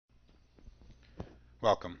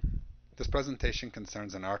Welcome. This presentation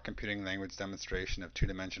concerns an R computing language demonstration of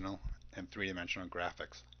two-dimensional and three-dimensional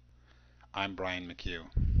graphics. I'm bjmchugh.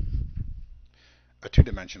 A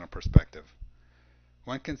two-dimensional perspective.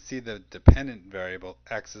 One can see the dependent variable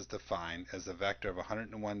x is defined as a vector of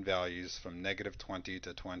 101 values from -20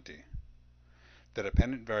 to 20. The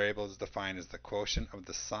dependent variable is defined as the quotient of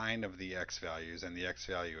the sign of the x values and the x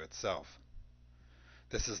value itself.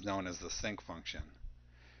 This is known as the sinc function.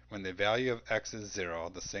 When the value of x is 0,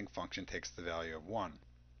 the sinc function takes the value of 1.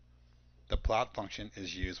 The plot function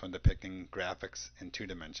is used when depicting graphics in two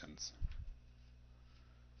dimensions.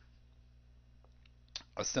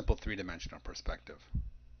 A simple three-dimensional perspective.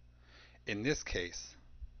 In this case,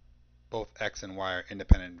 both x and y are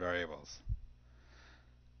independent variables.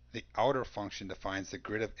 The outer function defines the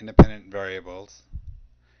grid of independent variables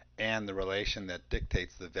and the relation that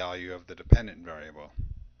dictates the value of the dependent variable.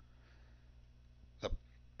 The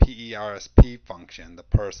PERSP function, the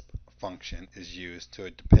PERSP function, is used to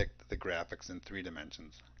depict the graphics in three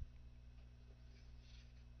dimensions.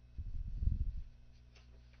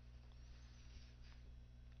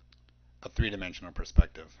 A three-dimensional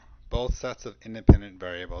perspective. Both sets of independent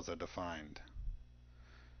variables are defined.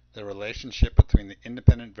 The relationship between the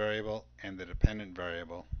independent variable and the dependent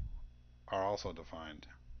variable are also defined.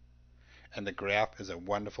 And the graph is a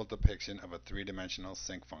wonderful depiction of a three-dimensional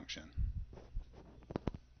sinc function.